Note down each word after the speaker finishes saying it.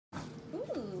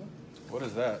What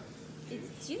is that?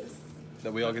 It's juice.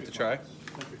 That we all get to try?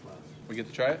 We get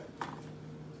to try it?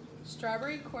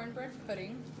 Strawberry cornbread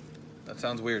pudding. That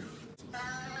sounds weird.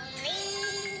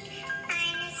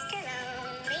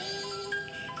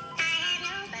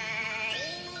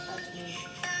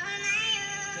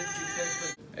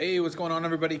 Hey, what's going on,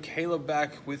 everybody? Caleb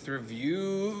back with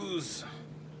reviews.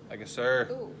 Like a sir.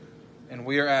 Ooh. And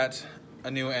we are at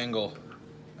a new angle.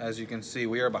 As you can see,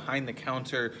 we are behind the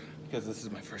counter because this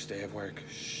is my first day of work.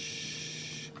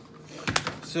 Shh.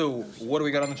 So, what do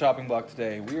we got on the chopping block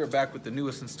today? We are back with the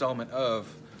newest installment of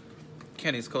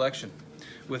Kenny's collection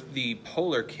with the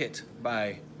Polar Kit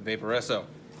by Vaporesso.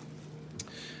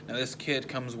 Now, this kit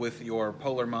comes with your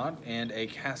Polar mod and a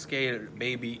Cascade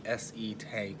Baby SE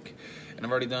tank. And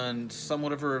I've already done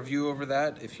somewhat of a review over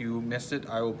that. If you missed it,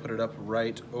 I will put it up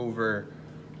right over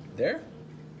there.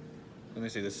 Let me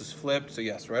see, this is flipped, so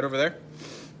yes, right over there.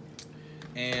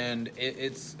 And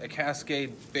it's a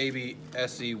Cascade Baby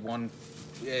SE one.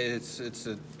 It's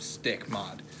a stick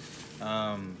mod.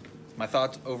 My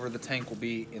thoughts over the tank will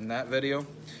be in that video,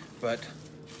 but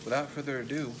without further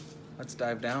ado, let's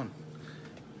dive down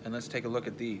and let's take a look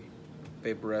at the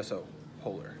Vaporesso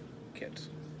Polar Kit.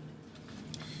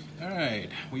 All right,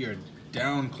 we are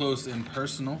down close and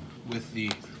personal with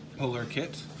the Polar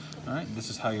Kit. All right, this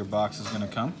is how your box is gonna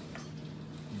come.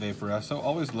 Vaporesso,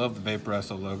 always love the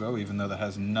Vaporesso logo, even though that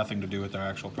has nothing to do with their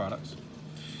actual products.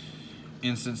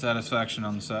 Instant satisfaction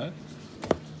on the side.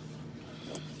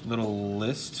 Little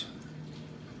list.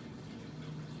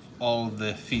 All of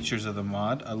the features of the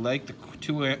mod. I like the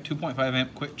 2.5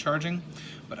 amp quick charging,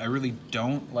 but I really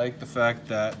don't like the fact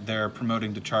that they're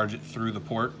promoting to charge it through the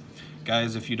port.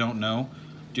 Guys, if you don't know,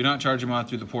 do not charge your mod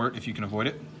through the port if you can avoid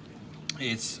it.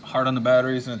 It's hard on the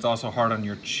batteries and it's also hard on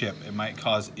your chip. It might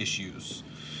cause issues.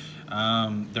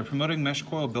 They're promoting mesh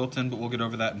coil built in, but we'll get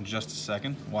over that in just a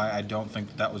second, why I don't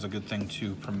think that was a good thing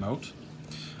to promote.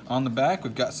 On the back,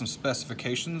 we've got some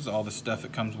specifications, all the stuff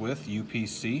it comes with,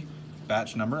 UPC,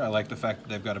 batch number. I like the fact that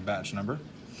they've got a batch number.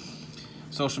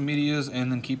 Social medias, and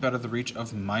then keep out of the reach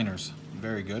of minors.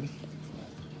 Very good.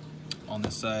 On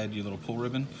this side, your little pull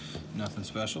ribbon, nothing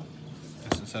special.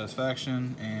 Instant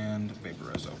satisfaction and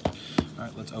Vaporesso. All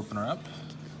right, let's open her up,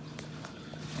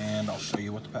 and I'll show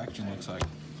you what the packaging looks like.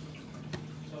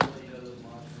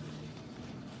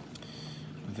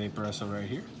 Vaporesso right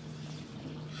here.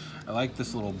 I like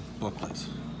this little booklet.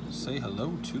 Say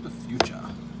hello to the future.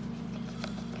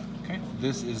 Okay,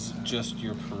 this is just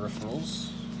your peripherals,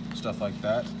 stuff like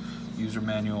that. User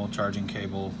manual, charging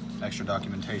cable, extra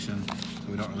documentation.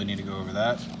 We don't really need to go over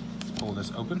that. Let's pull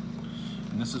this open.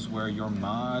 And this is where your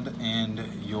mod and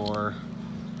your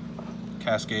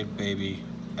Cascade Baby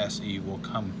SE will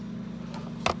come.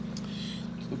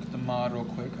 Let's look at the mod real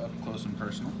quick, up close and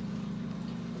personal.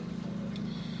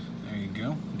 There you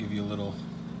go. Give you a little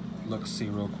look-see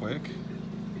real quick.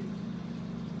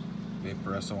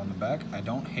 Vaporesso on the back. I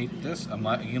don't hate this. I'm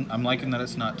liking that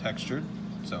it's not textured,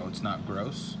 so it's not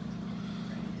gross.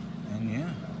 And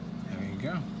yeah, there you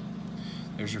go.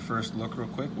 There's your first look real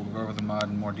quick. We'll go over the mod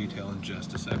in more detail in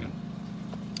just a second.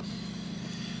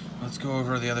 Let's go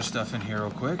over the other stuff in here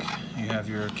real quick. You have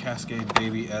your Cascade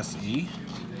Baby SE.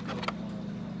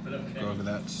 Go over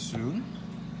that soon.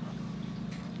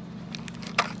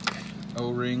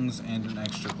 O-rings and an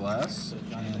extra glass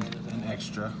and an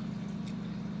extra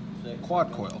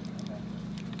quad coil.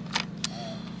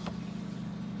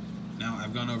 Now,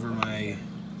 I've gone over my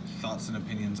thoughts and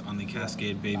opinions on the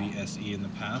Cascade Baby SE in the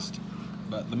past,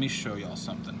 but let me show y'all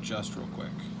something just real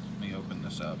quick. Let me open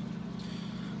this up.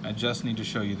 I just need to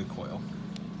show you the coil.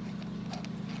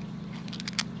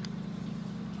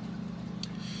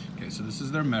 Okay, so this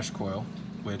is their mesh coil,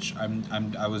 which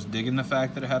I was digging the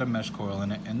fact that it had a mesh coil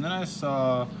in it, and then I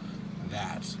saw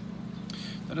that.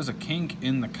 That is a kink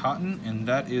in the cotton, and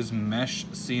that is mesh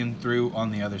seeing through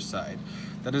on the other side.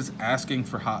 That is asking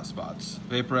for hot spots.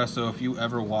 Vaporesso, if you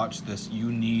ever watch this,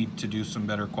 you need to do some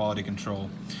better quality control.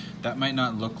 That might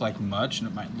not look like much, and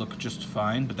it might look just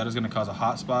fine, but that is going to cause a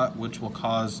hot spot, which will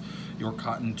cause your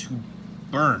cotton to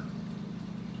burn.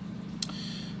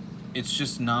 It's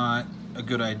just not a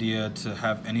good idea to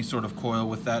have any sort of coil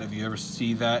with that. If you ever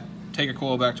see that, take your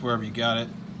coil back to wherever you got it,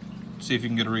 see if you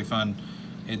can get a refund.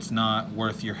 It's not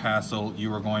worth your hassle.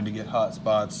 You are going to get hot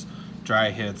spots,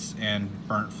 dry hits, and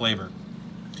burnt flavor.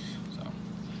 So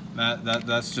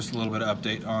that's just a little bit of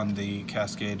update on the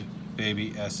Cascade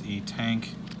Baby SE tank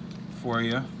for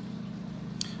you.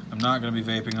 I'm not going to be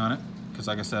vaping on it because,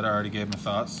 like I said, I already gave my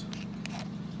thoughts.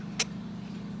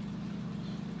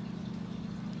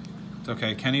 It's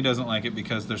okay. Kenny doesn't like it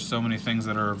because there's so many things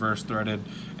that are reverse threaded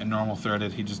and normal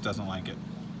threaded. He just doesn't like it.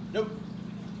 Nope.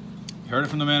 Heard it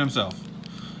from the man himself.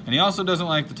 And he also doesn't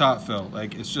like the top fill.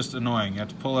 Like, it's just annoying. You have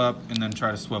to pull up and then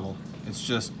try to swivel. It's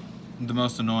just the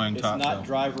most annoying top fill. It's not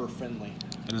driver friendly.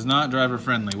 It is not driver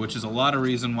friendly, which is a lot of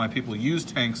reason why people use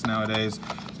tanks nowadays.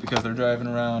 It's because they're driving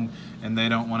around and they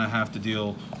don't want to have to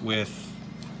deal with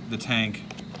the tank,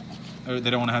 or they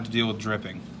don't want to have to deal with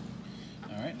dripping.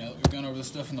 All right, now that we've gone over the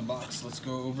stuff in the box, let's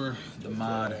go over the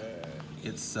mod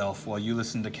itself while you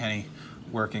listen to Kenny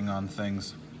working on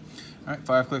things. All right,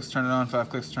 5 clicks, turn it on, 5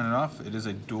 clicks, turn it off. It is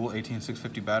a dual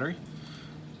 18650 battery.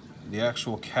 The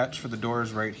actual catch for the door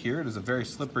is right here. It is a very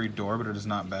slippery door, but it is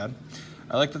not bad.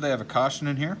 I like that they have a caution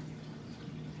in here,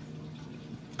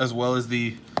 as well as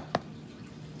the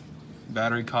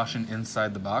battery caution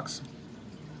inside the box.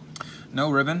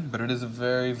 No ribbon, but it is a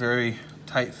very, very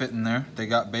tight fit in there. They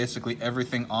got basically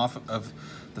everything off of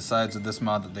the sides of this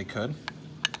mod that they could.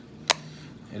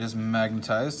 It is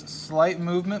magnetized. Slight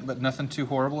movement, but nothing too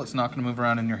horrible. It's not going to move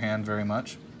around in your hand very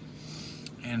much.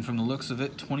 And from the looks of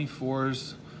it,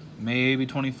 24s, maybe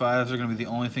 25s are going to be the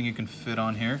only thing you can fit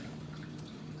on here.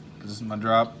 This is my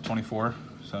drop, 24,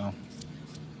 so.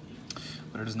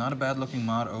 But it is not a bad looking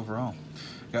mod overall.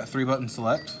 You got 3-button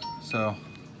select, so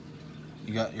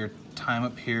you got your time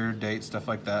up here, date, stuff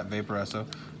like that, Vaporesso.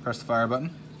 Press the fire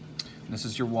button. And this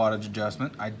is your wattage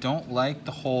adjustment. I don't like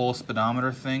the whole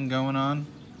speedometer thing going on,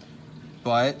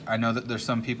 but I know that there's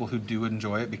some people who do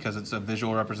enjoy it because it's a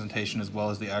visual representation as well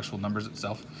as the actual numbers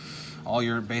itself. All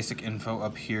your basic info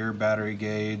up here, battery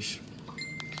gauge,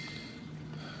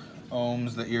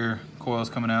 ohms that your coil's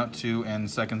coming out to,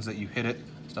 and seconds that you hit it,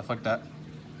 stuff like that.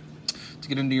 To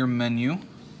get into your menu,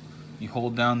 you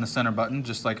hold down the center button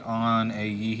just like on a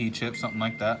Yeehee chip, something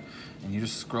like that, and you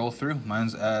just scroll through.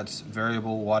 Mine's at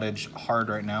variable wattage hard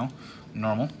right now,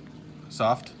 normal,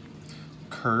 soft,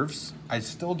 curves. I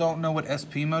still don't know what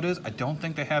SP mode is. I don't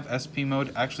think they have SP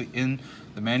mode actually in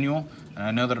the manual, and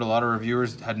I know that a lot of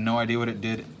reviewers had no idea what it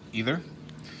did either.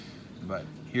 But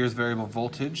here's variable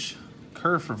voltage,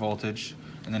 curve for voltage,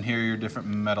 and then here are your different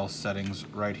metal settings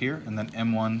right here, and then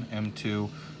M1, M2,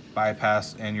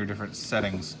 bypass, and your different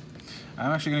settings.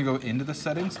 I'm actually going to go into the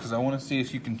settings because I want to see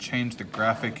if you can change the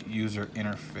graphic user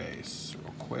interface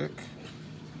real quick.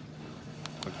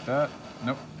 Click that.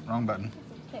 Nope, wrong button.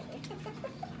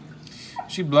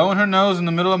 She blowing her nose in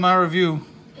the middle of my review.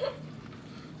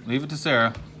 Leave it to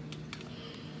Sarah.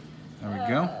 There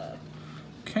we go.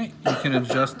 Okay, you can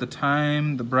adjust the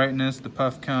time, the brightness, the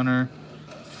puff counter,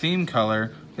 theme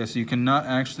color. Okay, so you cannot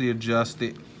actually adjust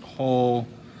the whole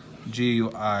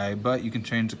GUI, but you can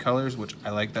change the colors, which I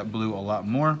like that blue a lot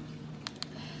more.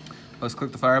 Let's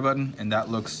click the fire button, and that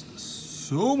looks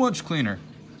so much cleaner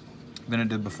than it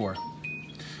did before.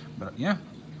 But yeah,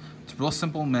 it's a real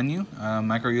simple menu.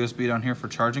 Micro USB down here for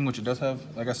charging, which it does have,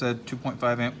 like I said,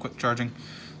 2.5 amp quick charging.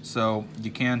 So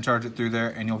you can charge it through there,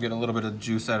 and you'll get a little bit of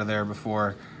juice out of there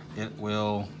before it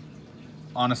will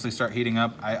honestly start heating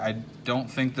up. I don't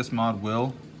think this mod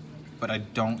will, but I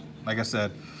don't, like I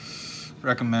said,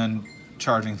 recommend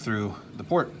charging through the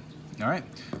port. All right,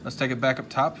 let's take it back up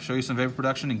top, show you some vapor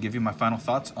production, and give you my final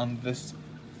thoughts on this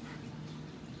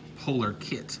Polar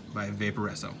Kit by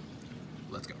Vaporesso.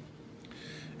 Let's go.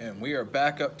 And we are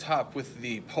back up top with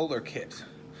the Polar Kit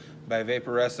by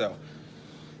Vaporesso.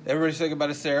 Everybody say goodbye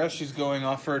to Sarah. She's going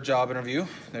off for a job interview.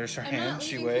 There's her hand.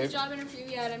 She waved. I'm not leaving for a job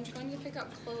interview yet. I'm going to pick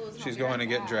up clothes. She's going to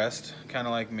get dressed, kind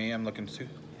of like me. I'm looking to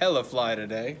hella fly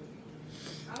today.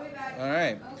 I'll be back. All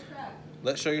right. Oh, crap.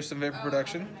 Let's show you some vapor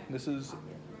production. This is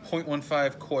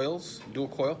 0.15 coils, dual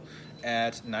coil,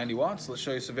 at 90 watts. Let's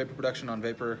show you some vapor production on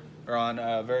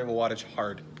variable wattage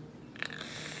hard.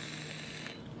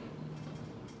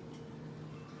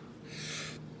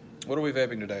 What are we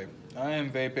vaping today? I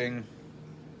am vaping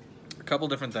a couple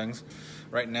different things.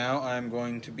 Right now I'm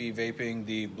going to be vaping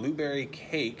the Blueberry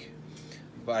Cake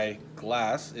by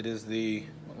Glass. It is the,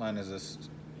 what line is this?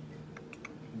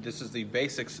 This is the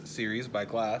Basics series by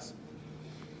Glass.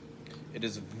 It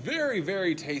is very,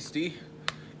 very tasty.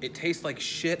 It tastes like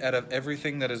shit out of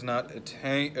everything that is not a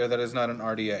tank, or that is not an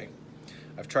RDA.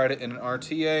 I've tried it in an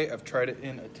RTA, I've tried it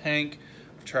in a tank,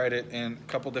 I've tried it in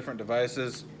a couple different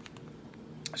devices.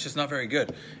 It's just not very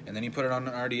good. And then you put it on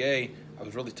an RDA. I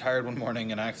was really tired one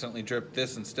morning and I accidentally dripped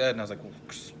this instead, and I was like, well,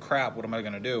 crap, what am I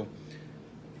gonna do?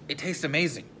 It tastes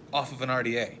amazing off of an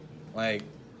RDA. Like,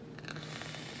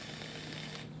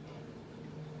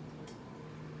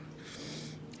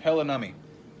 hella nummy.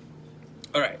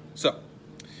 All right, so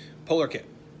Polar Kit.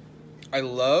 I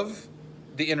love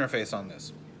the interface on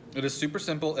this. It is super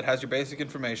simple. It has your basic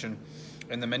information,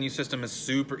 and the menu system is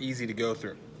super easy to go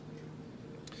through.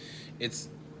 It's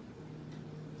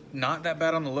not that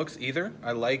bad on the looks either.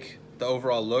 I like the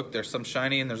overall look. There's some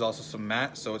shiny and there's also some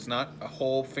matte, so it's not a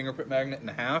whole fingerprint magnet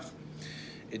and a half.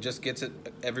 It just gets it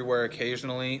everywhere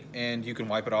occasionally, and you can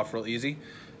wipe it off real easy.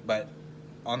 But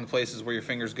on the places where your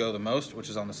fingers go the most, which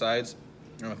is on the sides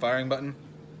and the firing button,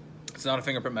 it's not a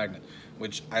fingerprint magnet,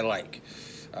 which I like.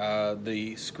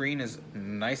 The screen is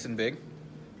nice and big,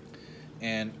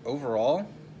 and overall,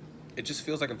 it just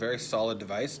feels like a very solid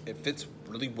device. It fits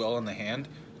really well in the hand,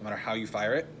 no matter how you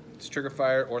fire it. It's trigger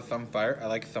fire or thumb fire. I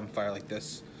like thumb fire like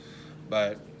this,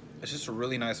 but it's just a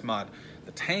really nice mod.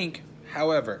 The tank,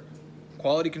 however,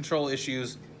 quality control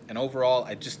issues, and overall,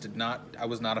 I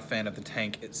was not a fan of the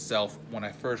tank itself. When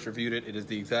I first reviewed it, it is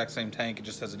the exact same tank. It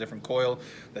just has a different coil.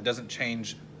 That doesn't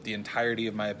change the entirety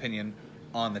of my opinion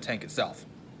on the tank itself.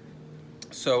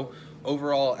 So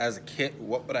overall, as a kit,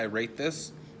 what would I rate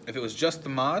this? If it was just the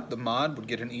mod would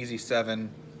get an easy 7.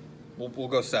 We'll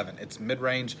go 7. It's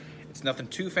mid-range. It's nothing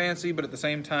too fancy, but at the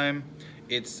same time,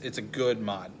 it's a good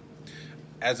mod.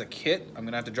 As a kit, I'm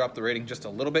gonna have to drop the rating just a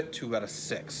little bit to about a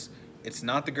 6. It's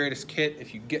not the greatest kit.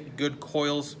 If you get good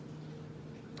coils,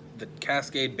 the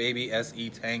Cascade Baby SE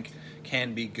tank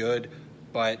can be good,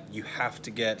 but you have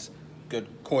to get good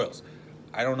coils.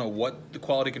 I don't know what the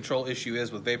quality control issue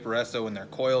is with Vaporesso and their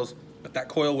coils, but that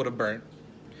coil would have burnt.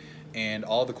 And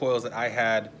all the coils that I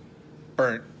had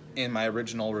burnt in my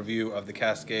original review of the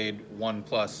Cascade 1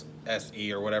 Plus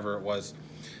SE or whatever it was,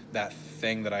 that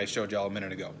thing that I showed y'all a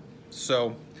minute ago.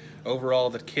 So overall,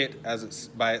 the kit as it's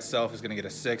by itself is gonna get a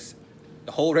 6.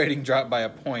 The whole rating dropped by a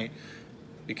point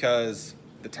because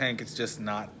the tank is just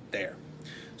not there.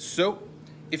 So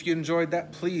if you enjoyed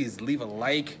that, please leave a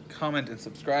like, comment, and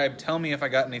subscribe. Tell me if I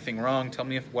got anything wrong. Tell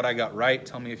me what I got right.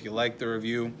 Tell me if you liked the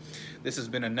review. This has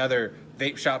been another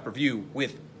Vape Shop review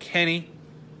with Kenny,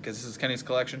 because this is Kenny's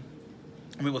collection.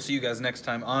 And we will see you guys next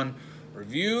time on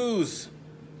Reviews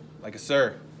Like a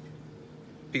Sir.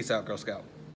 Peace out, Girl Scout.